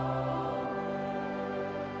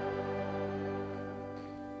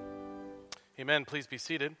Amen. Please be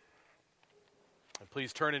seated. And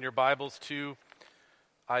please turn in your Bibles to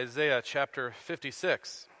Isaiah chapter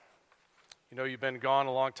 56. You know, you've been gone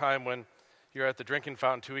a long time when you were at the drinking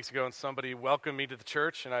fountain 2 weeks ago and somebody welcomed me to the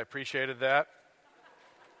church, and I appreciated that.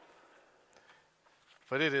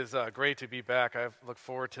 But it is great to be back. I've looked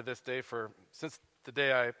forward to this day since the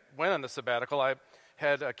day I went on the sabbatical. I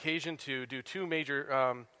had occasion to do two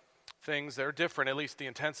major things that are different, at least the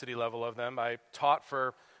intensity level of them. I taught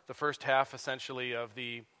for the first half, essentially, of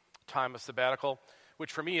the time of sabbatical,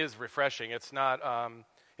 which for me is refreshing. It's not,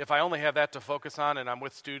 if I only have that to focus on and I'm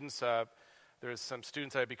with students, there's some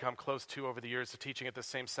students I've become close to over the years of teaching at the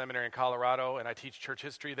same seminary in Colorado, and I teach church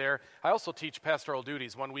history there. I also teach pastoral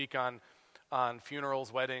duties 1 week on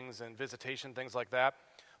funerals, weddings, and visitation, things like that.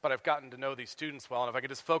 But I've gotten to know these students well, and if I could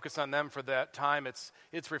just focus on them for that time, it's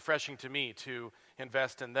refreshing to me to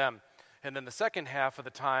invest in them. And then the second half of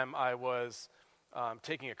the time, I was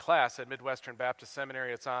taking a class at Midwestern Baptist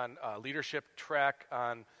Seminary. It's on leadership track,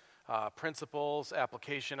 on principles,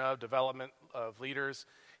 application of, development of leaders.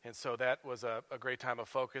 And so that was a great time of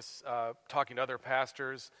focus, talking to other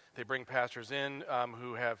pastors. They bring pastors in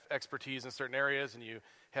who have expertise in certain areas, and you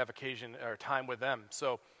have occasion or time with them.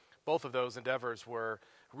 So both of those endeavors were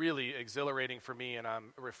really exhilarating for me, and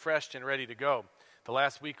I'm refreshed and ready to go. The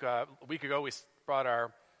last week, a week ago, we brought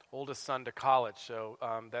our oldest son to college, so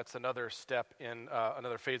that's another step in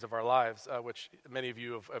another phase of our lives, which many of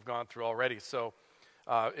you have gone through already. So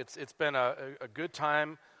it's been a good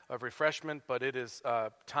time of refreshment, but it is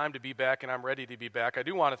time to be back, and I'm ready to be back. I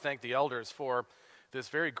do want to thank the elders for this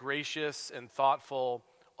very gracious and thoughtful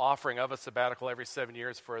offering of a sabbatical every 7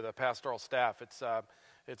 years for the pastoral staff.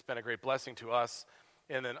 It's been a great blessing to us,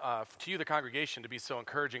 and then to you, the congregation, to be so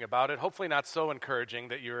encouraging about it. Hopefully not so encouraging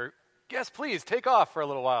that you're, yes, please, take off for a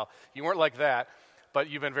little while. You weren't like that, but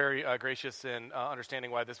you've been very gracious in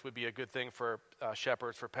understanding why this would be a good thing for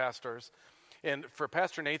shepherds, for pastors. And for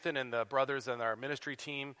Pastor Nathan and the brothers and our ministry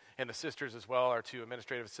team and the sisters as well, our two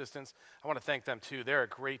administrative assistants, I want to thank them too. They're a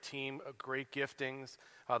great team, great giftings.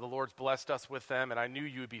 The Lord's blessed us with them, and I knew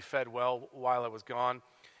you would be fed well while I was gone.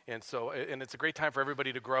 And it's a great time for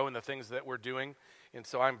everybody to grow in the things that we're doing. And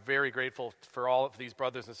so I'm very grateful for all of these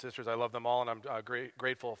brothers and sisters. I love them all, and I'm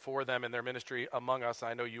grateful for them and their ministry among us.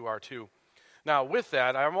 I know you are too. Now, with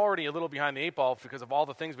that, I'm already a little behind the eight ball because of all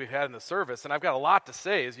the things we've had in the service, and I've got a lot to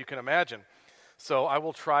say, as you can imagine. So I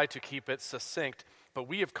will try to keep it succinct. But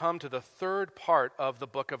we have come to the third part of the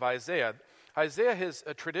book of Isaiah. Isaiah has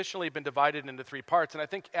traditionally been divided into three parts, and I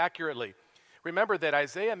think accurately. Remember that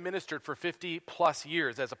Isaiah ministered for 50 plus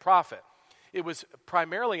years as a prophet. It was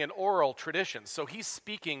primarily an oral tradition. So he's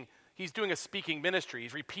doing a speaking ministry.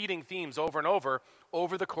 He's repeating themes over and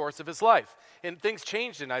over the course of his life. And things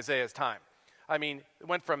changed in Isaiah's time. I mean, it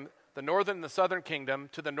went from the northern and the southern kingdom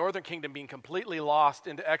to the northern kingdom being completely lost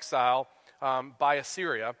into exile by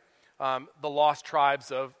Assyria, the lost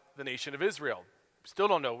tribes of the nation of Israel. Still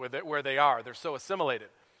don't know where they are. They're so assimilated.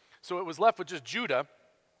 So it was left with just Judah,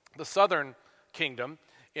 the southern kingdom,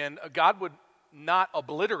 and God would not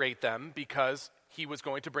obliterate them because he was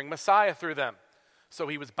going to bring Messiah through them. So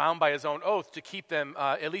he was bound by his own oath to keep them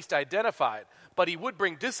at least identified. But he would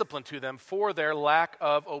bring discipline to them for their lack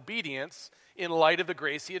of obedience in light of the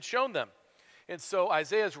grace he had shown them. And so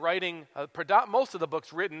Isaiah's writing, most of the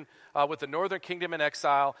book's written with the northern kingdom in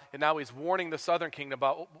exile, and now he's warning the southern kingdom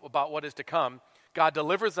about what is to come. God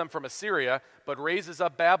delivers them from Assyria, but raises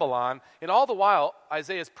up Babylon, and all the while,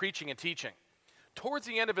 Isaiah's preaching and teaching. Towards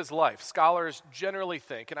the end of his life, scholars generally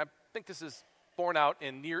think, and I think this is borne out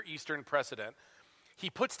in Near Eastern precedent, he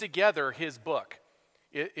puts together his book.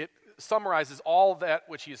 It summarizes all that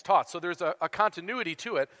which he has taught. So there's a continuity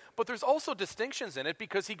to it, but there's also distinctions in it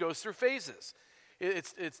because he goes through phases.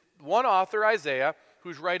 It's one author, Isaiah,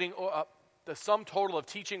 who's writing the sum total of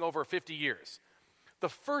teaching over 50 years. The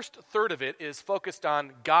first third of it is focused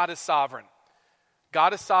on God is sovereign.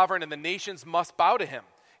 God is sovereign, and the nations must bow to him.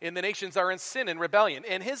 And the nations are in sin and rebellion.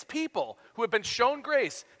 And his people, who have been shown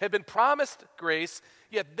grace, have been promised grace,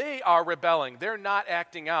 yet they are rebelling. They're not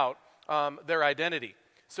acting out their identity.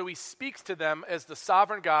 So he speaks to them as the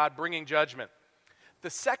sovereign God bringing judgment. The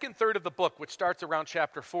second third of the book, which starts around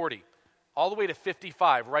chapter 40, all the way to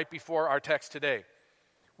 55, right before our text today,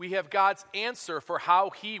 we have God's answer for how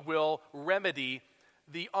he will remedy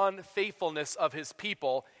the unfaithfulness of his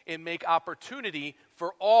people and make opportunity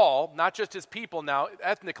for all, not just his people now,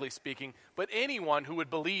 ethnically speaking, but anyone who would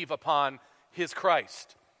believe upon his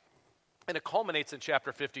Christ. And it culminates in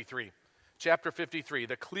chapter 53. Chapter 53,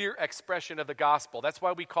 the clear expression of the gospel. That's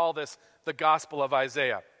why we call this the Gospel of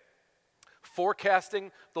Isaiah.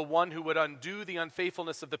 Forecasting the one who would undo the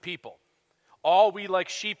unfaithfulness of the people. All we like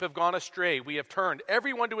sheep have gone astray. We have turned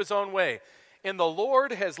everyone to his own way. And the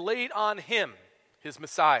Lord has laid on him, his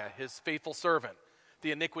Messiah, his faithful servant,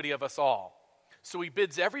 the iniquity of us all. So he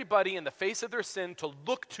bids everybody in the face of their sin to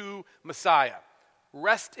look to Messiah.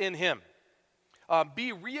 Rest in him.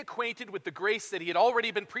 Be reacquainted with the grace that he had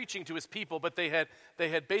already been preaching to his people, but they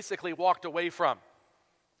had basically walked away from.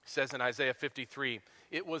 It says in Isaiah 53,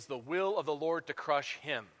 it was the will of the Lord to crush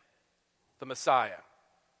him, the Messiah.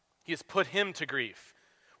 He has put him to grief.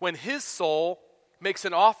 When his soul makes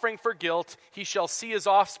an offering for guilt, he shall see his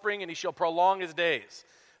offspring and he shall prolong his days.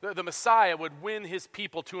 The Messiah would win his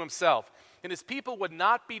people to himself. And his people would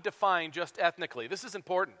not be defined just ethnically. This is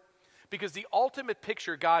important because the ultimate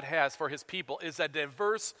picture God has for his people is a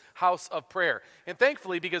diverse house of prayer. And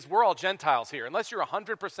thankfully, because we're all Gentiles here, unless you're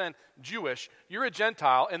 100% Jewish, you're a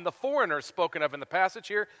Gentile, and the foreigners spoken of in the passage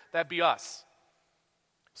here, that'd be us.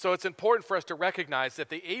 So it's important for us to recognize that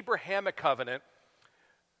the Abrahamic covenant,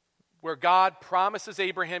 where God promises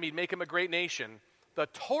Abraham he'd make him a great nation, the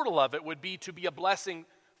total of it would be to be a blessing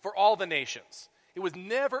for all the nations. It was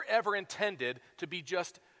never, ever intended to be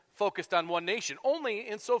just focused on one nation, only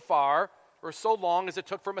insofar or so long as it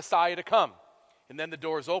took for Messiah to come. And then the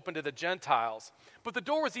door is open to the Gentiles. But the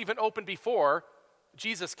door was even open before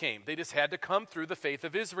Jesus came. They just had to come through the faith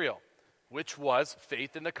of Israel, which was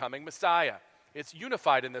faith in the coming Messiah. It's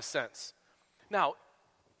unified in this sense. Now,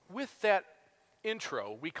 with that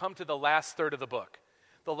intro, we come to the last third of the book.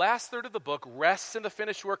 The last third of the book rests in the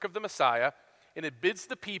finished work of the Messiah, and it bids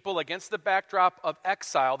the people against the backdrop of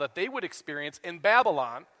exile that they would experience in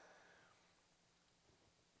Babylon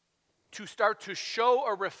to start to show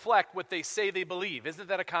or reflect what they say they believe. Isn't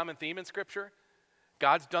that a common theme in Scripture?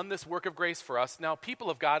 God's done this work of grace for us. Now, people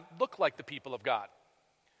of God look like the people of God.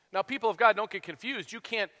 Now, people of God, don't get confused. You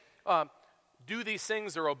can't do these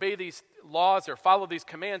things or obey these laws or follow these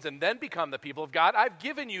commands and then become the people of God. I've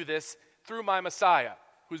given you this through my Messiah,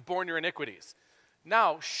 who's borne your iniquities.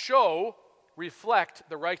 Now, reflect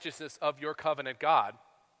the righteousness of your covenant God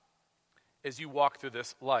as you walk through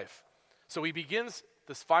this life. So he begins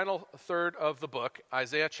this final third of the book,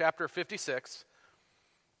 Isaiah chapter 56.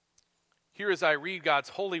 Here as I read God's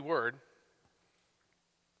holy word,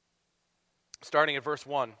 starting at verse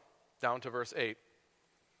 1 down to verse 8.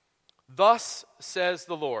 Thus says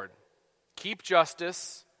the Lord, keep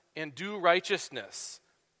justice and do righteousness,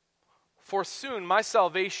 for soon my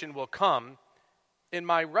salvation will come and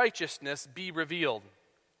my righteousness be revealed.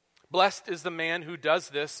 Blessed is the man who does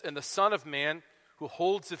this, and the Son of Man who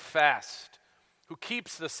holds it fast, who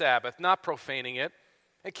keeps the Sabbath, not profaning it,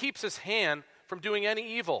 and keeps his hand from doing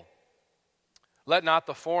any evil. Let not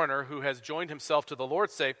the foreigner who has joined himself to the Lord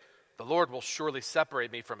say, the Lord will surely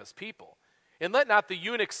separate me from his people. And let not the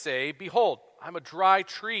eunuch say, behold, I'm a dry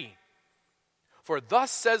tree. For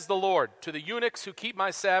thus says the Lord to the eunuchs who keep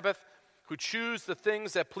my Sabbath, who choose the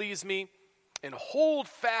things that please me, and hold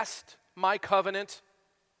fast my covenant,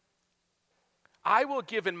 I will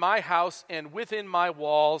give in my house and within my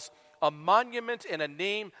walls a monument and a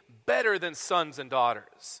name better than sons and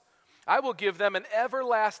daughters. I will give them an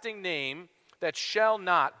everlasting name that shall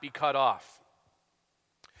not be cut off.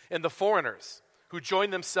 And the foreigners who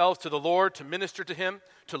join themselves to the Lord to minister to him,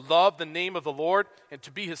 to love the name of the Lord, and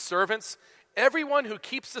to be his servants, everyone who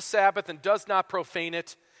keeps the Sabbath and does not profane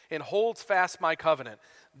it, and holds fast my covenant,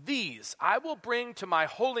 these I will bring to my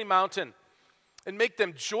holy mountain and make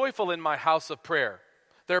them joyful in my house of prayer.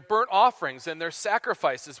 Their burnt offerings and their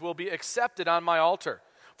sacrifices will be accepted on my altar.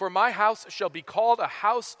 For my house shall be called a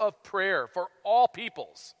house of prayer for all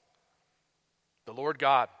peoples. The Lord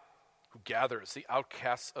God, who gathers the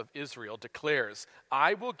outcasts of Israel, declares,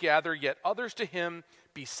 I will gather yet others to him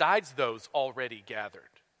besides those already gathered.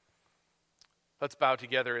 Let's bow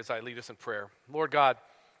together as I lead us in prayer. Lord God,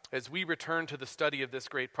 as we return to the study of this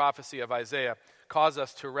great prophecy of Isaiah, cause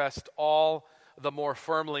us to rest all the more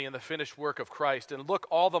firmly in the finished work of Christ and look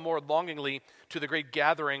all the more longingly to the great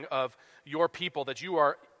gathering of your people that you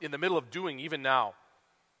are in the middle of doing even now.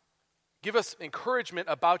 Give us encouragement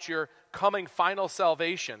about your coming final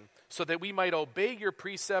salvation so that we might obey your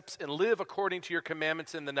precepts and live according to your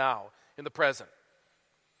commandments in the now, in the present.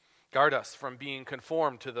 Guard us from being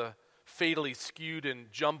conformed to the fatally skewed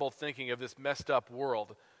and jumbled thinking of this messed up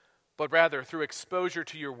world, but rather through exposure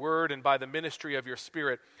to your word and by the ministry of your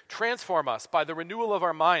Spirit, transform us by the renewal of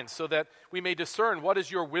our minds so that we may discern what is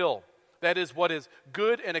your will, that is, what is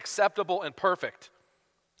good and acceptable and perfect.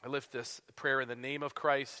 I lift this prayer in the name of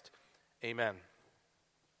Christ. Amen.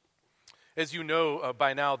 As you know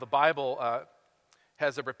by now, the Bible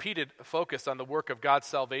has a repeated focus on the work of God's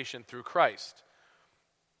salvation through Christ.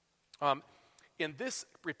 In this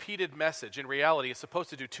repeated message, in reality, is supposed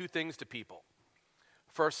to do two things to people.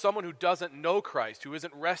 For someone who doesn't know Christ, who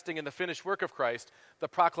isn't resting in the finished work of Christ, the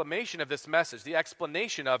proclamation of this message, the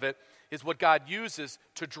explanation of it, is what God uses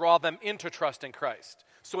to draw them into trust in Christ.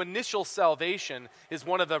 So initial salvation is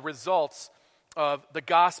one of the results of the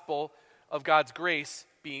gospel of God's grace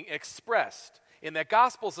being expressed. And that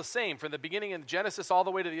gospel is the same from the beginning in Genesis all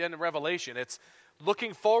the way to the end of Revelation. It's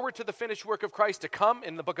looking forward to the finished work of Christ to come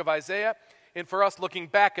in the book of Isaiah, and for us looking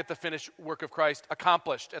back at the finished work of Christ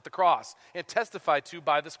accomplished at the cross and testified to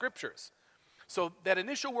by the Scriptures. So that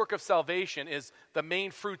initial work of salvation is the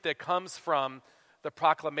main fruit that comes from the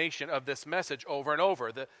proclamation of this message over and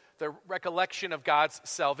over, the recollection of God's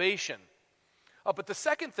salvation. But the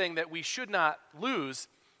second thing that we should not lose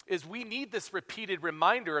is we need this repeated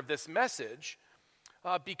reminder of this message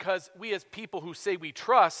because we as people who say we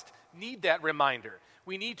trust need that reminder.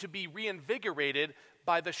 We need to be reinvigorated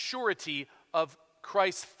by the surety of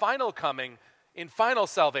Christ's final coming in final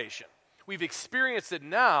salvation. We've experienced it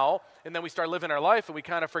now, and then we start living our life, and we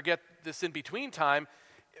kind of forget this in-between time.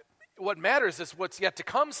 What matters is what's yet to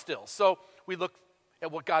come still. So we look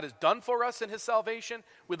at what God has done for us in his salvation.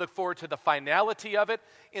 We look forward to the finality of it,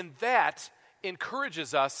 and that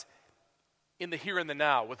encourages us in the here and the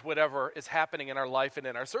now with whatever is happening in our life and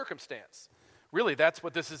in our circumstance. Really, that's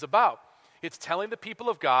what this is about. It's telling the people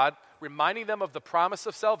of God, reminding them of the promise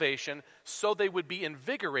of salvation so they would be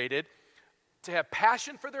invigorated to have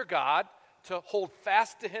passion for their God, to hold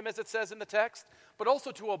fast to him, as it says in the text, but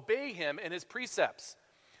also to obey him and his precepts.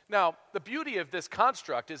 Now, the beauty of this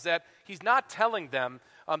construct is that he's not telling them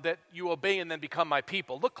that you obey and then become my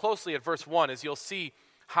people. Look closely at verse 1 as you'll see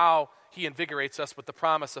how he invigorates us with the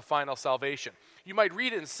promise of final salvation. You might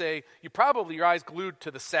read it and say, your eyes glued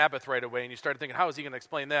to the Sabbath right away, and you started thinking, how is he going to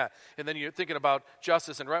explain that? And then you're thinking about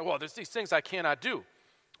justice and right. Well, there's these things I cannot do.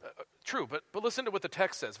 True, but listen to what the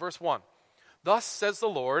text says. Verse 1, thus says the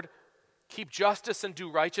Lord, keep justice and do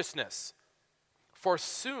righteousness, for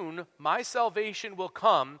soon my salvation will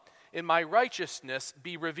come and my righteousness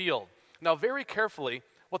be revealed. Now, very carefully,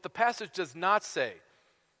 what the passage does not say,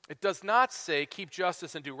 it does not say, keep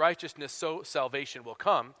justice and do righteousness so salvation will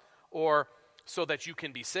come, or so that you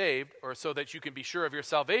can be saved, or so that you can be sure of your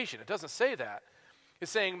salvation. It doesn't say that.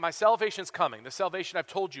 It's saying, my salvation's coming, the salvation I've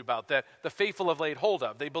told you about, that the faithful have laid hold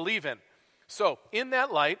of, they believe in. So, in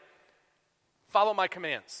that light, follow my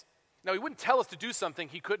commands. Now, he wouldn't tell us to do something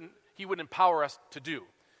he would empower us to do.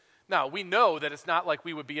 Now, we know that it's not like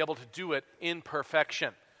we would be able to do it in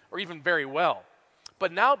perfection, or even very well.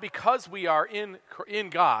 But now, because we are in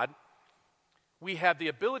God, we have the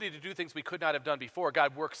ability to do things we could not have done before.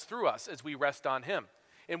 God works through us as we rest on him.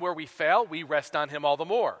 And where we fail, we rest on him all the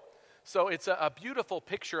more. So it's a beautiful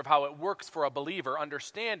picture of how it works for a believer,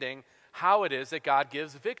 understanding how it is that God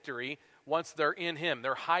gives victory once they're in him.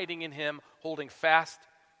 They're hiding in him, holding fast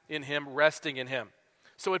in him, resting in him.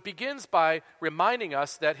 So it begins by reminding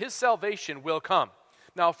us that his salvation will come.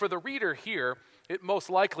 Now, for the reader here, it most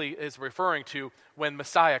likely is referring to when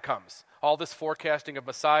Messiah comes. All this forecasting of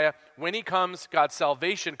Messiah. When he comes, God's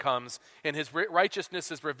salvation comes, and his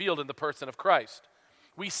righteousness is revealed in the person of Christ.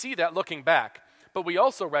 We see that looking back, but we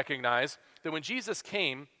also recognize that when Jesus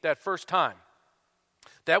came that first time,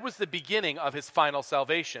 that was the beginning of his final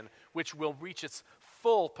salvation, which will reach its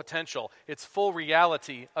full potential, its full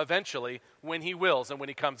reality eventually when he wills and when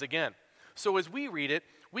he comes again. So as we read it,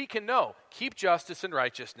 we can know, keep justice and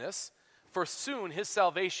righteousness, for soon his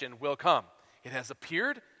salvation will come. It has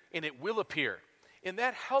appeared, and it will appear. And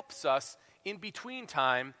that helps us in between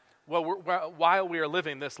time while we are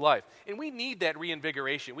living this life. And we need that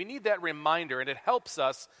reinvigoration. We need that reminder, and it helps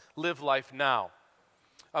us live life now.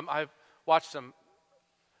 I've watched some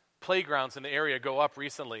playgrounds in the area go up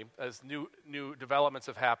recently as new developments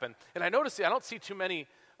have happened. And I noticed I don't see too many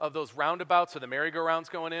of those roundabouts or the merry-go-rounds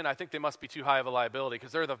going in. I think they must be too high of a liability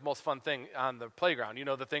because they're the most fun thing on the playground. You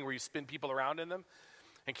know, the thing where you spin people around in them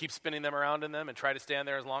and keep spinning them around in them and try to stand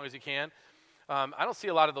there as long as you can. I don't see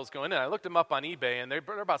a lot of those going in. I looked them up on eBay, and they're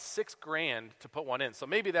about $6,000 to put one in. So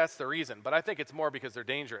maybe that's the reason, but I think it's more because they're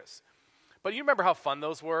dangerous. But you remember how fun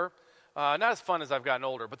those were? Not as fun as I've gotten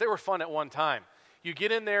older, but they were fun at one time. You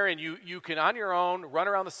get in there, and you can, on your own, run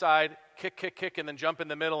around the side, kick, and then jump in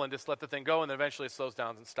the middle and just let the thing go, and then eventually it slows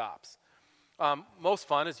down and stops. Most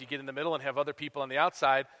fun is you get in the middle and have other people on the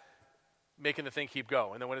outside making the thing keep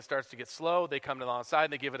going. And then when it starts to get slow, they come to the outside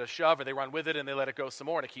and they give it a shove, or they run with it and they let it go some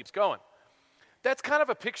more, and it keeps going. That's kind of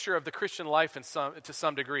a picture of the Christian life to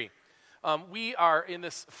some degree. We are in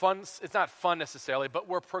this fun, it's not fun necessarily, but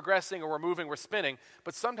we're progressing or we're moving, we're spinning,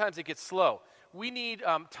 but sometimes it gets slow. we need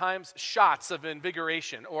times shots of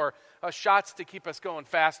invigoration or shots to keep us going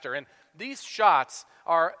faster. And these shots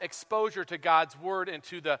are exposure to God's word and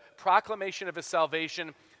to the proclamation of his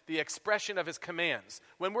salvation, the expression of his commands.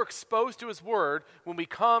 When we're exposed to his word, when we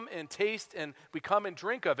come and taste and we come and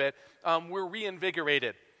drink of it, we're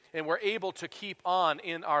reinvigorated and we're able to keep on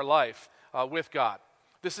in our life with God.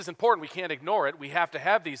 This is important. We can't ignore it. We have to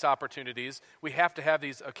have these opportunities. We have to have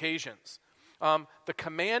these occasions. The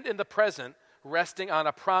command in the present, resting on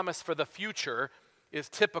a promise for the future, is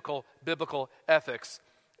typical biblical ethics,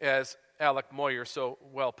 as Alec Moyer so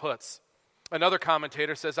well puts. Another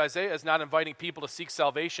commentator says Isaiah is not inviting people to seek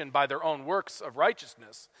salvation by their own works of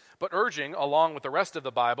righteousness, but urging, along with the rest of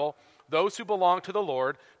the Bible, those who belong to the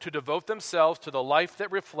Lord to devote themselves to the life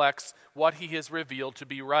that reflects what he has revealed to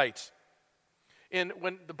be right. And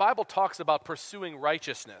when the Bible talks about pursuing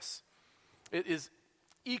righteousness, it is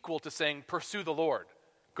equal to saying, pursue the Lord.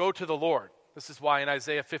 Go to the Lord. This is why in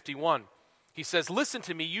Isaiah 51, he says, listen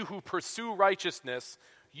to me, you who pursue righteousness,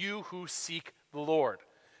 you who seek the Lord.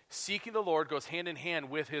 Seeking the Lord goes hand in hand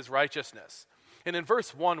with his righteousness. And in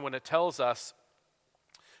verse 1, when it tells us,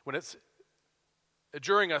 when it's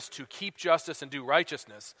adjuring us to keep justice and do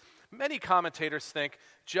righteousness, many commentators think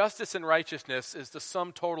justice and righteousness is the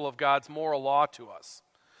sum total of God's moral law to us.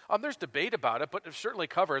 There's debate about it, but it certainly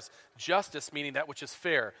covers justice, meaning that which is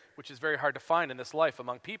fair, which is very hard to find in this life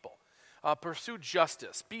among people. Pursue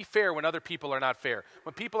justice. Be fair when other people are not fair.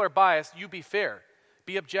 When people are biased, you be fair.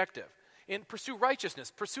 Be objective. And pursue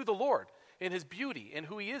righteousness. Pursue the Lord in his beauty and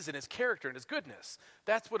who he is and his character and his goodness.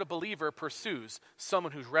 That's what a believer pursues,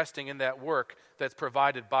 someone who's resting in that work that's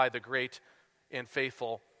provided by the great and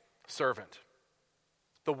faithful servant.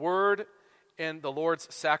 The Word and the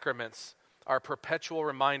Lord's sacraments are perpetual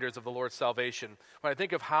reminders of the Lord's salvation. When I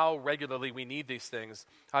think of how regularly we need these things,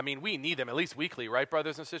 I mean, we need them at least weekly, right,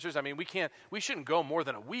 brothers and sisters? I mean, we shouldn't go more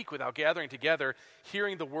than a week without gathering together,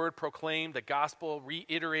 hearing the word proclaimed, the gospel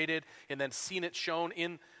reiterated, and then seeing it shown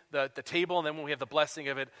in the table, and then when we have the blessing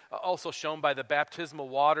of it also shown by the baptismal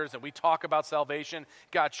waters, and we talk about salvation.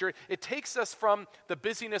 God, sure, it takes us from the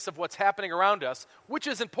busyness of what's happening around us, which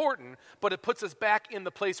is important, but it puts us back in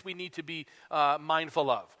the place we need to be mindful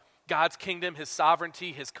of. God's kingdom, his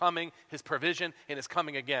sovereignty, his coming, his provision, and his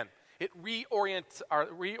coming again. It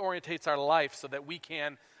reorientates our life so that we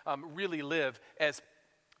can really live as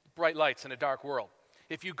bright lights in a dark world.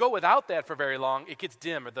 If you go without that for very long, it gets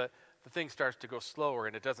dim, or the thing starts to go slower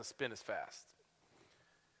and it doesn't spin as fast.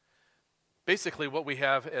 Basically, what we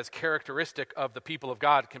have as characteristic of the people of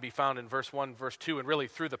God can be found in verse 1, verse 2, and really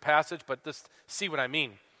through the passage, but just see what I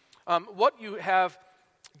mean. What you have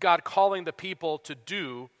God calling the people to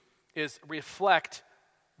do is reflect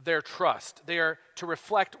their trust. They are to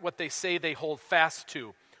reflect what they say they hold fast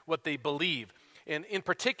to, what they believe. And in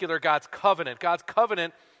particular, God's covenant. God's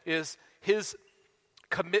covenant is his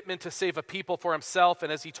commitment to save a people for himself.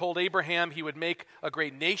 And as he told Abraham, he would make a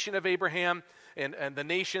great nation of Abraham, and the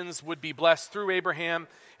nations would be blessed through Abraham,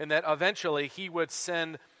 and that eventually he would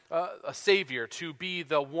send a Savior to be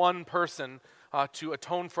the one person to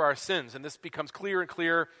atone for our sins. And this becomes clearer and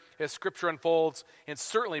clearer as Scripture unfolds, and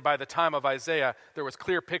certainly by the time of Isaiah, there was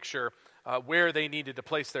clear picture where they needed to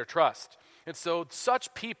place their trust. And so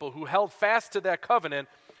such people who held fast to that covenant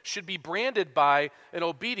should be branded by an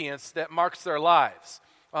obedience that marks their lives.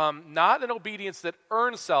 Not an obedience that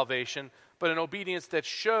earns salvation, but an obedience that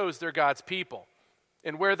shows they're God's people.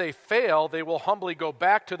 And where they fail, they will humbly go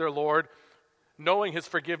back to their Lord, knowing his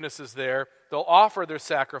forgiveness is there. They'll offer their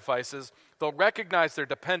sacrifices. They'll recognize their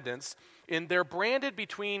dependence. And they're branded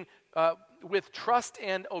with trust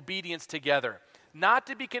and obedience together. Not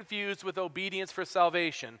to be confused with obedience for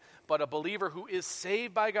salvation, but a believer who is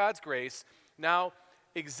saved by God's grace, now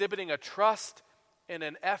exhibiting a trust and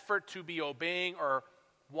an effort to be obeying or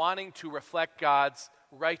wanting to reflect God's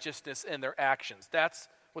righteousness in their actions. That's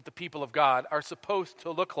what the people of God are supposed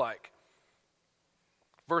to look like.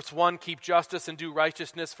 Verse 1, keep justice and do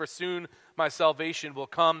righteousness, for soon my salvation will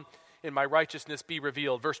come and my righteousness be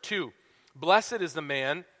revealed. Verse 2, blessed is the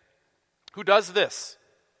man who does this.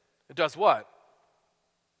 It does what?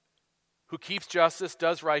 Who keeps justice,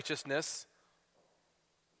 does righteousness.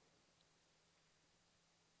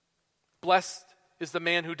 Blessed is the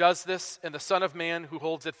man who does this, and the Son of Man who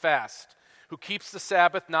holds it fast, who keeps the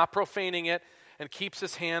Sabbath, not profaning it, and keeps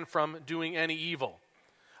his hand from doing any evil.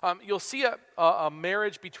 You'll see a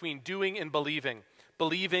marriage between doing and believing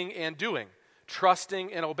and doing,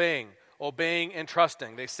 trusting and obeying and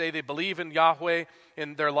trusting. They say they believe in Yahweh,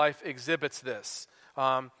 and their life exhibits this.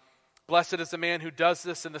 Blessed is the man who does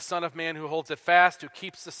this, and the Son of Man who holds it fast, who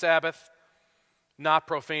keeps the Sabbath, not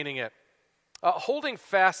profaning it. Holding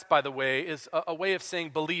fast, by the way, is a way of saying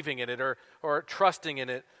believing in it or trusting in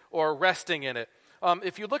it or resting in it.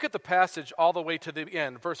 If you look at the passage all the way to the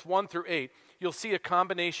end, verse 1 through 8, you'll see a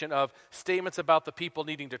combination of statements about the people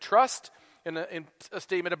needing to trust and a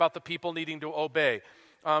statement about the people needing to obey.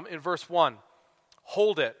 In verse 1,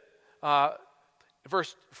 hold it.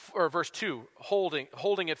 Verse 2,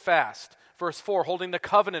 holding it fast. Verse 4, holding the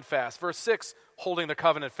covenant fast. Verse 6, holding the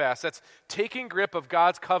covenant fast. That's taking grip of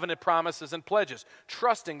God's covenant promises and pledges,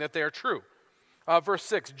 trusting that they are true. Verse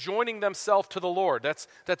 6, joining themselves to the Lord.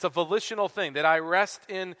 That's a volitional thing, that I rest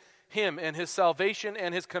in Him and His salvation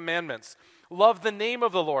and His commandments. Love the name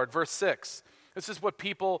of the Lord. Verse 6, this is what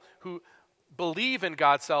people who believe in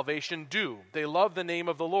God's salvation do. They love the name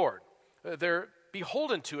of the Lord. They're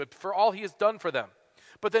beholden to it for all He has done for them.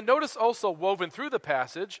 But then notice also woven through the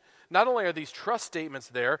passage, not only are these trust statements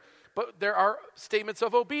there, but there are statements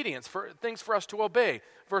of obedience, for things for us to obey.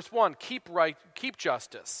 Verse 1, keep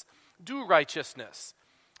justice, do righteousness,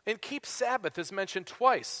 and keep Sabbath is mentioned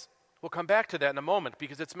twice. We'll come back to that in a moment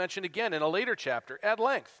because it's mentioned again in a later chapter at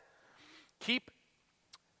length. Keep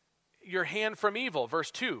your hand from evil,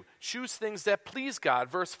 verse 2. Choose things that please God,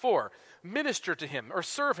 verse 4. Minister to Him or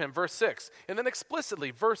serve Him, verse 6. And then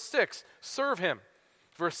explicitly, verse 6, serve Him.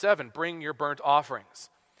 Verse 7, bring your burnt offerings.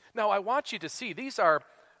 Now, I want you to see these are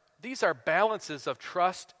balances of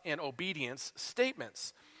trust and obedience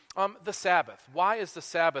statements. The Sabbath. Why is the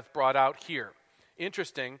Sabbath brought out here?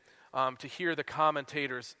 Interesting to hear the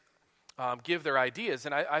commentators give their ideas.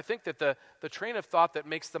 And I think that the train of thought that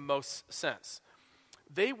makes the most sense.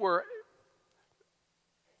 They were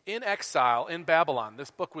in exile in Babylon.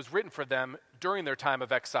 This book was written for them during their time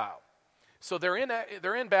of exile. So they're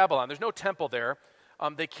in Babylon. There's no temple there.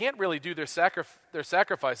 They can't really do their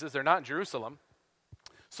sacrifices. They're not in Jerusalem.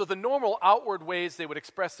 So the normal outward ways they would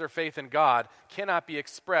express their faith in God cannot be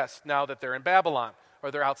expressed now that they're in Babylon or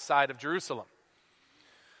they're outside of Jerusalem.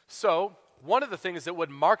 So one of the things that would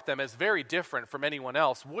mark them as very different from anyone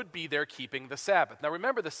else would be their keeping the Sabbath. Now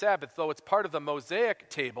remember, the Sabbath, though it's part of the Mosaic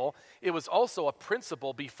table, it was also a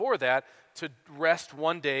principle before that to rest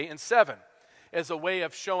one day in 7 as a way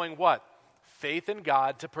of showing what? Faith in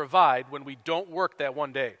God to provide when we don't work that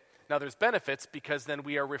one day. Now there's benefits because then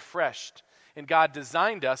we are refreshed. And God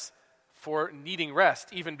designed us for needing rest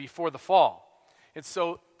even before the fall. And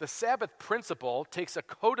so the Sabbath principle takes a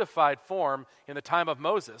codified form in the time of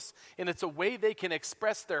Moses, and it's a way they can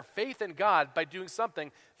express their faith in God by doing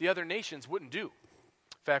something the other nations wouldn't do.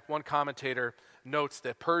 In fact, one commentator notes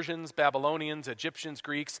that Persians, Babylonians, Egyptians,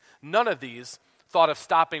 Greeks, none of these thought of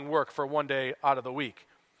stopping work for one day out of the week.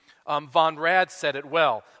 Von Rad said it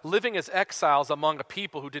well. Living as exiles among a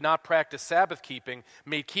people who did not practice Sabbath keeping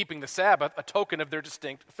made keeping the Sabbath a token of their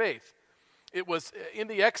distinct faith. It was in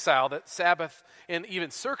the exile that Sabbath and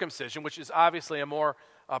even circumcision, which is obviously a more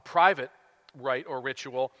private rite or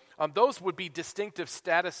ritual, those would be distinctive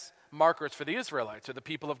status markers for the Israelites or the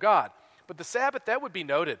people of God. But the Sabbath, that would be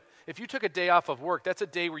noted. If you took a day off of work, that's a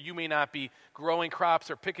day where you may not be growing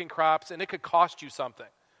crops or picking crops, and it could cost you something.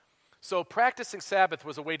 So practicing Sabbath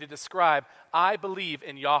was a way to describe, I believe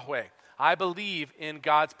in Yahweh. I believe in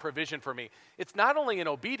God's provision for me. It's not only an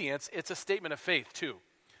obedience, it's a statement of faith too.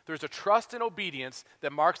 There's a trust and obedience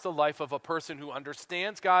that marks the life of a person who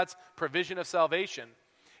understands God's provision of salvation.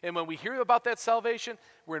 And when we hear about that salvation,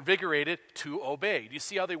 we're invigorated to obey. Do you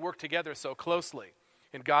see how they work together so closely?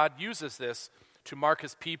 And God uses this to mark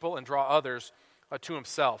His people and draw others to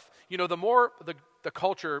Himself. You know, the more the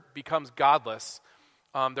culture becomes godless,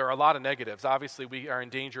 there are a lot of negatives. Obviously, we are in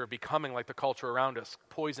danger of becoming like the culture around us,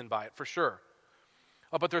 poisoned by it, for sure.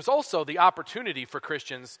 But there's also the opportunity for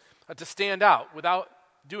Christians to stand out without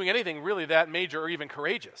doing anything really that major or even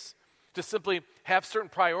courageous. To simply have certain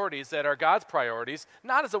priorities that are God's priorities,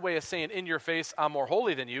 not as a way of saying in your face, I'm more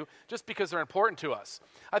holy than you, just because they're important to us.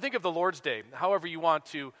 I think of the Lord's Day, however you want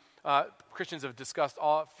to, Christians have discussed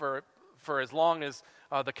all for as long as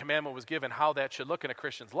the commandment was given, how that should look in a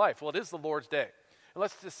Christian's life. Well, it is the Lord's Day. And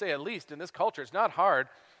let's just say, at least in this culture, it's not hard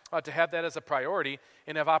to have that as a priority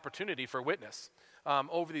and have opportunity for witness.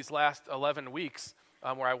 Over these last 11 weeks,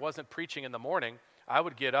 where I wasn't preaching in the morning, I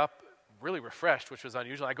would get up really refreshed, which was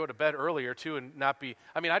unusual. I go to bed earlier, too, and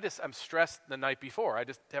I'm stressed the night before. I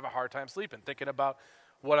just have a hard time sleeping, thinking about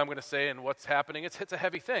what I'm going to say and what's happening. It's a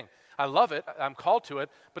heavy thing. I love it. I'm called to it,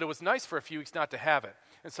 but it was nice for a few weeks not to have it.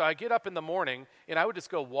 And so I get up in the morning, and I would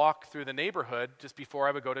just go walk through the neighborhood just before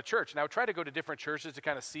I would go to church. And I would try to go to different churches to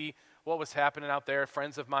kind of see what was happening out there,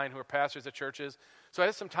 friends of mine who are pastors at churches. So I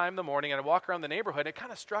had some time in the morning, and I walk around the neighborhood, and it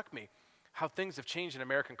kind of struck me. how things have changed in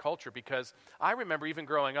American culture, because I remember even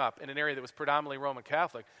growing up in an area that was predominantly Roman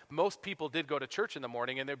Catholic, most people did go to church in the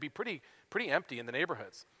morning, and they'd be pretty empty in the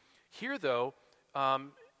neighborhoods. Here, though,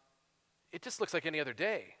 it just looks like any other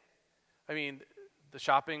day. I mean, the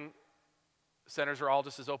shopping centers are all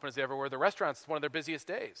just as open as they ever were. The restaurants, it's one of their busiest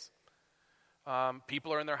days.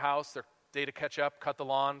 People are in their house, their day to catch up, cut the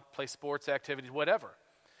lawn, play sports activities, whatever.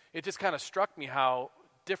 It just kind of struck me how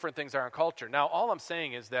different things are in culture. Now, all I'm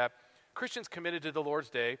saying is that Christians committed to the Lord's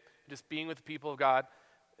Day, just being with the people of God,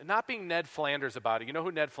 and not being Ned Flanders about it. You know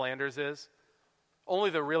who Ned Flanders is? Only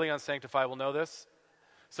the really unsanctified will know this.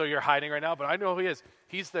 So you're hiding right now, but I know who he is.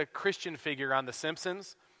 He's the Christian figure on The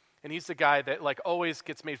Simpsons, and he's the guy that always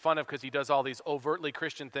gets made fun of because he does all these overtly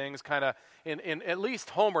Christian things, kind of, in at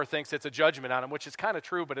least Homer thinks it's a judgment on him, which is kind of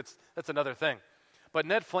true, but that's another thing. But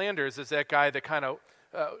Ned Flanders is that guy that kind of,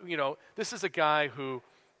 this is a guy who,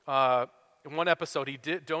 in one episode, he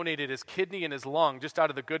donated his kidney and his lung just out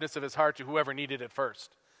of the goodness of his heart to whoever needed it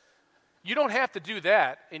first. You don't have to do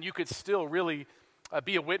that, and you could still really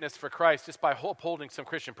be a witness for Christ just by upholding some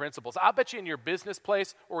Christian principles. I'll bet you in your business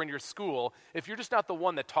place or in your school, if you're just not the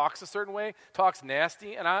one that talks a certain way, talks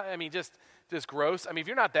nasty, and I mean just gross, if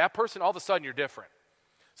you're not that person, all of a sudden you're different.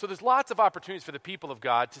 So there's lots of opportunities for the people of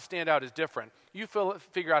God to stand out as different. You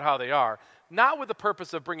figure out how they are, not with the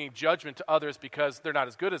purpose of bringing judgment to others because they're not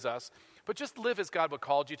as good as us, but just live as God would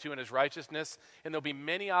called you to in his righteousness, and there'll be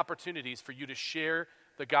many opportunities for you to share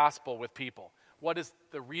the gospel with people. What is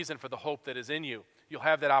the reason for the hope that is in you? You'll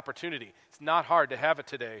have that opportunity. It's not hard to have it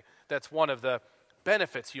today. That's one of the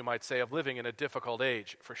benefits, you might say, of living in a difficult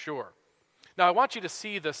age, for sure. Now, I want you to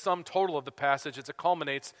see the sum total of the passage as it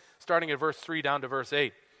culminates, starting at verse 3 down to verse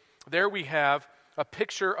 8. There we have a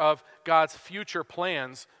picture of God's future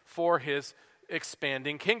plans for his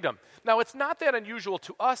expanding kingdom. Now, it's not that unusual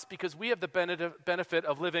to us because we have the benefit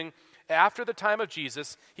of living after the time of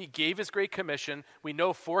Jesus. He gave his great commission. We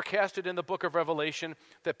know, forecasted in the book of Revelation,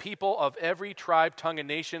 that people of every tribe, tongue, and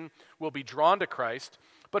nation will be drawn to Christ.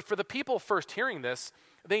 But for the people first hearing this,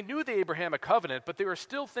 they knew the Abrahamic covenant, but they were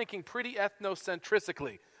still thinking pretty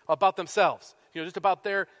ethnocentrically about themselves, just about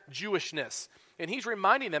their Jewishness. And he's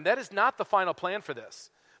reminding them that is not the final plan for this.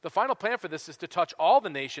 The final plan for this is to touch all the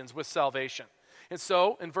nations with salvation. And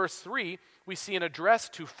so, in verse 3, we see an address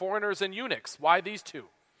to foreigners and eunuchs. Why these two?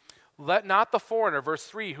 Let not the foreigner, verse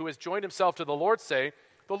 3, who has joined himself to the Lord say,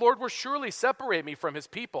 the Lord will surely separate me from his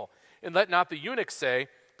people. And let not the eunuch say,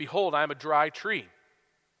 behold, I am a dry tree.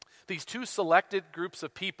 These two selected groups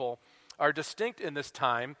of people are distinct in this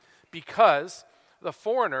time because the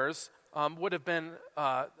foreigners would have been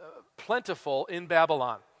plentiful in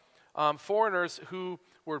Babylon. Foreigners who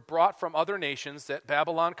were brought from other nations that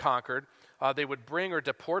Babylon conquered, they would bring or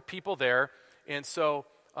deport people there, and so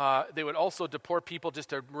they would also deport people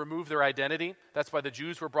just to remove their identity. That's why the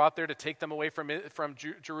Jews were brought there, to take them away from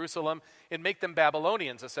Jerusalem and make them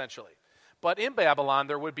Babylonians, essentially. But in Babylon,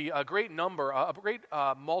 there would be a great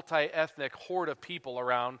multi-ethnic horde of people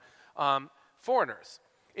around, foreigners.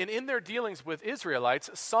 And in their dealings with Israelites,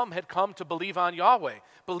 some had come to believe on Yahweh,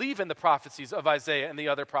 believe in the prophecies of Isaiah and the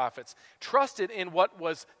other prophets, trusted in what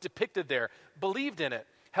was depicted there, believed in it,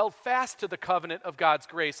 held fast to the covenant of God's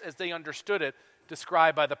grace as they understood it,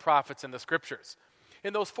 described by the prophets in the scriptures.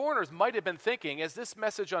 And those foreigners might have been thinking, as this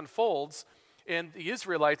message unfolds and the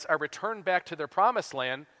Israelites are returned back to their promised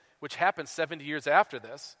land, which happens 70 years after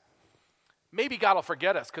this, maybe God will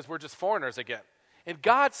forget us because we're just foreigners again. And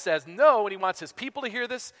God says no, and he wants his people to hear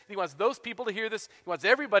this. He wants those people to hear this. He wants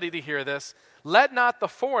everybody to hear this. Let not the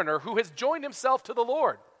foreigner who has joined himself to the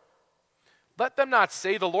Lord, let them not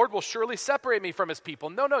say, the Lord will surely separate me from his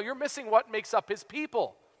people. No, you're missing what makes up his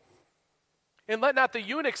people. And let not the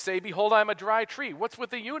eunuchs say, behold, I am a dry tree. What's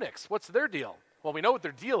with the eunuchs? What's their deal? Well, we know what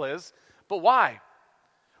their deal is, but why?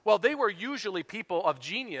 Well, they were usually people of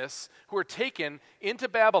genius who were taken into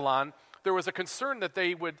Babylon. There was a concern that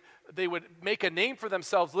they would make a name for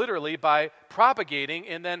themselves literally by propagating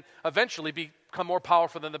and then eventually become more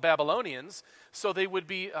powerful than the Babylonians. So they would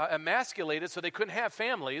be emasculated, so they couldn't have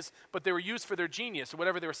families, but they were used for their genius or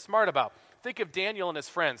whatever they were smart about. Think of Daniel and his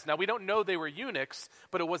friends. Now, we don't know they were eunuchs,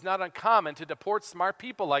 but it was not uncommon to deport smart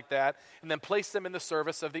people like that and then place them in the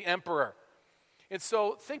service of the emperor. And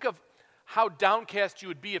so think of how downcast you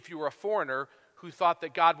would be if you were a foreigner who thought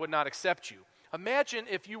that God would not accept you. Imagine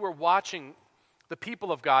if you were watching the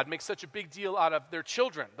people of God make such a big deal out of their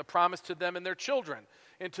children, the promise to them and their children,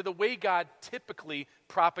 and to the way God typically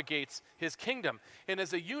propagates his kingdom. And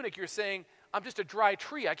as a eunuch, you're saying, I'm just a dry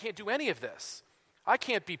tree. I can't do any of this. I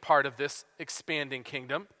can't be part of this expanding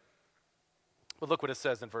kingdom. But look what it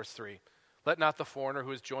says in verse 3. Let not the foreigner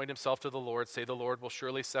who has joined himself to the Lord say, the Lord will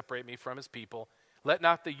surely separate me from his people. Let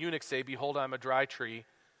not the eunuch say, behold, I am a dry tree.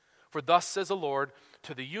 For thus says the Lord,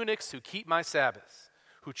 to the eunuchs who keep my Sabbaths,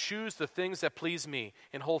 who choose the things that please me,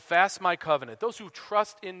 and hold fast my covenant, those who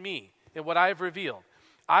trust in me, in what I have revealed,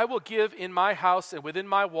 I will give in my house and within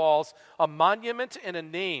my walls a monument and a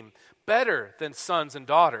name better than sons and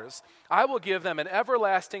daughters. I will give them an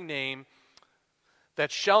everlasting name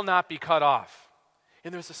that shall not be cut off.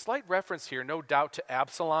 And there's a slight reference here, no doubt, to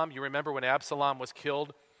Absalom. You remember when Absalom was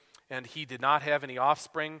killed and he did not have any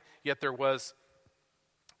offspring, yet there was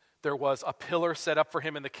a pillar set up for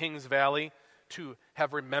him in the King's Valley to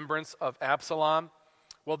have remembrance of Absalom.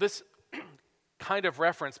 Well, this kind of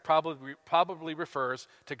reference probably refers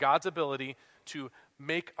to God's ability to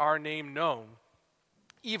make our name known,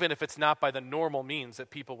 even if it's not by the normal means that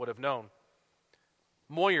people would have known.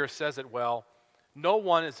 Moyer says it well, no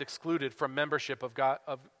one is excluded from membership of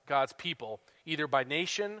God's people, either by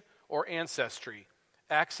nation or ancestry,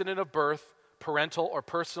 accident of birth, parental or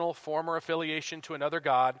personal former affiliation to another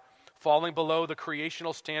God, falling below the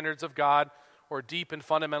creational standards of God, or deep and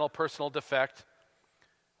fundamental personal defect.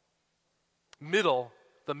 The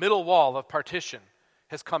middle wall of partition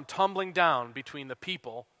has come tumbling down between the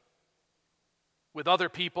people with other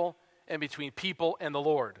people and between people and the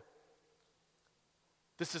Lord.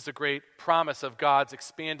 This is a great promise of God's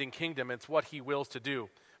expanding kingdom. It's what he wills to do.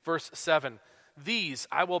 Verse 7, these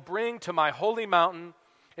I will bring to my holy mountain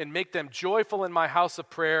and make them joyful in my house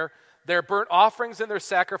of prayer. Their burnt offerings and their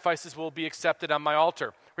sacrifices will be accepted on my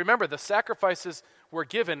altar. Remember, the sacrifices were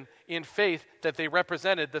given in faith that they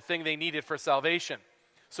represented the thing they needed for salvation.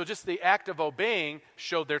 So just the act of obeying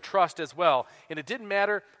showed their trust as well. And it didn't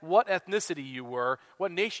matter what ethnicity you were,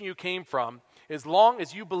 what nation you came from, as long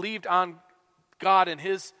as you believed on God and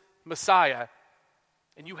his Messiah,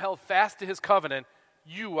 and you held fast to his covenant,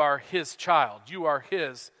 you are his child. You are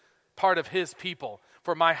his, part of his people.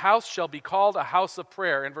 For my house shall be called a house of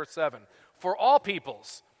prayer, in verse 7. For all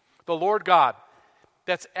peoples, the Lord God.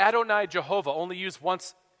 That's Adonai Jehovah, only used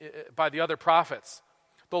once by the other prophets.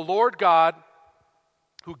 The Lord God,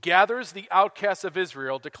 who gathers the outcasts of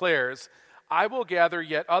Israel, declares, I will gather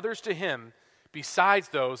yet others to him besides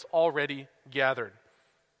those already gathered.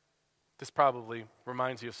 This probably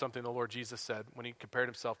reminds you of something the Lord Jesus said when he compared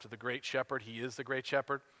himself to the great shepherd. He is the great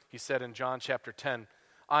shepherd. He said in John chapter 10,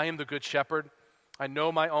 I am the good shepherd. I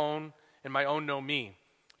know my own, and my own know me.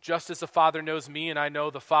 Just as the Father knows me, and I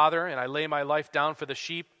know the Father, and I lay my life down for the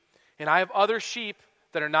sheep. And I have other sheep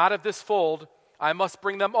that are not of this fold. I must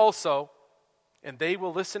bring them also, and they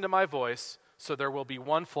will listen to my voice, so there will be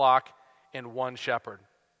one flock and one shepherd.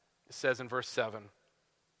 It says in verse 7,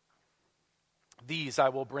 these I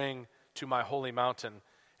will bring to my holy mountain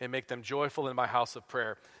and make them joyful in my house of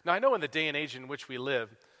prayer. Now, I know in the day and age in which we live,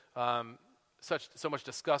 so much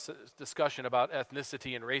discussion about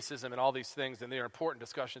ethnicity and racism and all these things, and they are important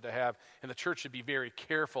discussions to have, and the church should be very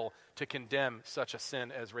careful to condemn such a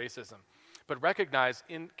sin as racism. But recognize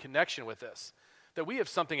in connection with this that we have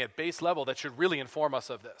something at base level that should really inform us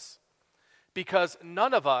of this. Because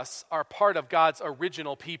none of us are part of God's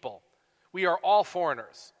original people. We are all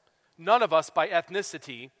foreigners. None of us by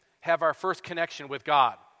ethnicity have our first connection with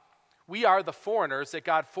God. We are the foreigners that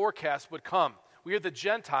God forecast would come. We are the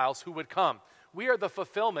Gentiles who would come. We are the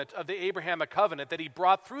fulfillment of the Abrahamic covenant that he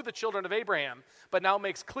brought through the children of Abraham, but now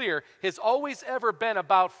makes clear has always ever been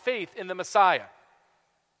about faith in the Messiah.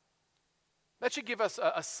 That should give us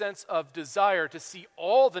a sense of desire to see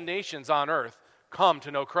all the nations on earth come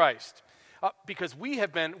to know Christ. Because we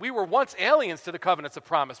were once aliens to the covenants of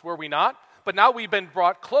promise, were we not? But now we've been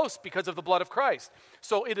brought close because of the blood of Christ.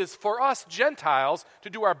 So it is for us Gentiles to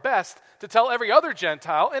do our best to tell every other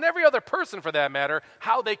Gentile, and every other person for that matter,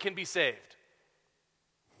 how they can be saved.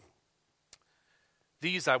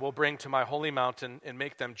 These I will bring to my holy mountain and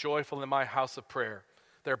make them joyful in my house of prayer.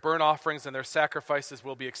 Their burnt offerings and their sacrifices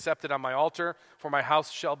will be accepted on my altar, for my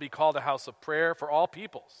house shall be called a house of prayer for all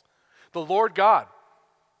peoples. The Lord God,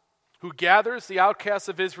 who gathers the outcasts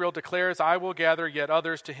of Israel, declares, I will gather yet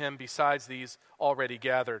others to him besides these already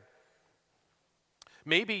gathered.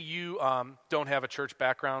 Maybe you don't have a church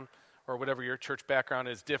background, or whatever your church background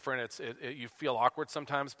is different. You feel awkward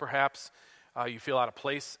sometimes, perhaps. You feel out of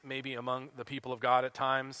place, maybe, among the people of God at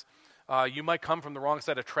times. You might come from the wrong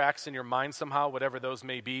side of tracks in your mind somehow, whatever those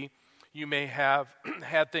may be. You may have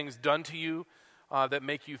had things done to you that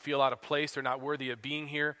make you feel out of place or not worthy of being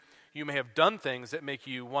here. You may have done things that make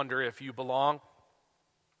you wonder if you belong.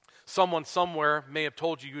 Someone somewhere may have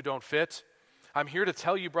told you you don't fit. I'm here to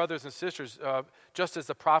tell you, brothers and sisters, just as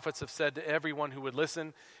the prophets have said to everyone who would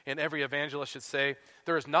listen, and every evangelist should say,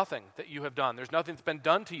 there is nothing that you have done. There's nothing that's been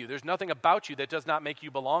done to you. There's nothing about you that does not make you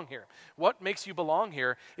belong here. What makes you belong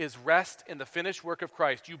here is rest in the finished work of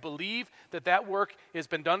Christ. You believe that that work has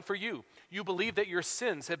been done for you. You believe that your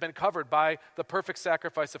sins have been covered by the perfect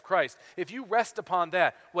sacrifice of Christ. If you rest upon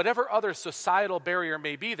that, whatever other societal barrier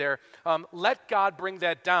may be there, let God bring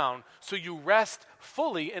that down so you rest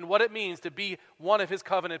fully in what it means to be one of his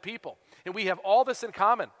covenant people. And we have all this in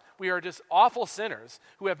common. We are just awful sinners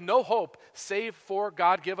who have no hope save for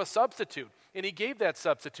God give a substitute. And he gave that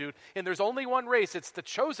substitute. And there's only one race. It's the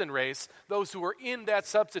chosen race, those who are in that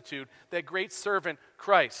substitute, that great servant,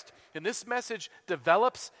 Christ. And this message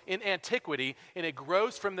develops in antiquity, and it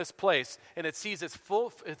grows from this place, and it sees its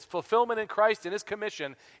fulfillment in Christ and his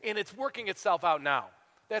commission, and it's working itself out now.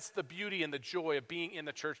 That's the beauty and the joy of being in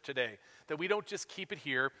the church today, that we don't just keep it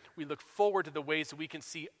here. We look forward to the ways that we can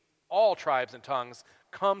see all tribes and tongues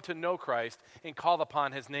come to know Christ and call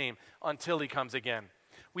upon his name until he comes again.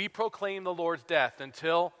 We proclaim the Lord's death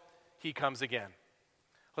until he comes again.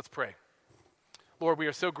 Let's pray. Lord, we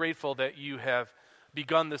are so grateful that you have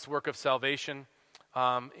begun this work of salvation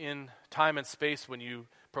in time and space when you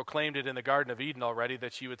proclaimed it in the Garden of Eden already,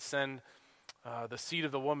 that you would send the seed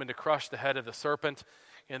of the woman to crush the head of the serpent.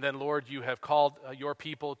 And then, Lord, you have called your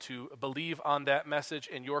people to believe on that message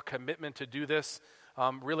and your commitment to do this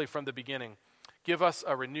really from the beginning. Give us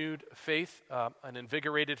a renewed faith, an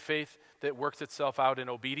invigorated faith that works itself out in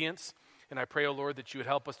obedience. And I pray, O Lord, that you would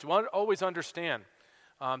help us to always understand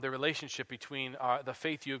the relationship between the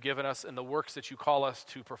faith you have given us and the works that you call us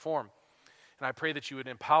to perform. And I pray that you would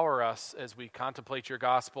empower us as we contemplate your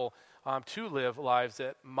gospel to live lives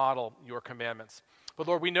that model your commandments. But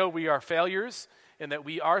Lord, we know we are failures and that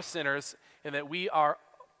we are sinners and that we are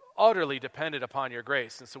utterly dependent upon your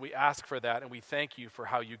grace. And so we ask for that, and we thank you for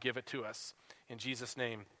how you give it to us. In Jesus'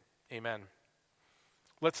 name, amen.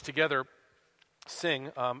 Let's together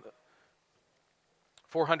sing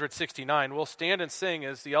 469. We'll stand and sing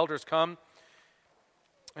as the elders come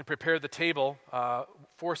and prepare the table.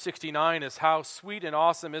 469 is How Sweet and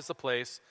Awesome is the Place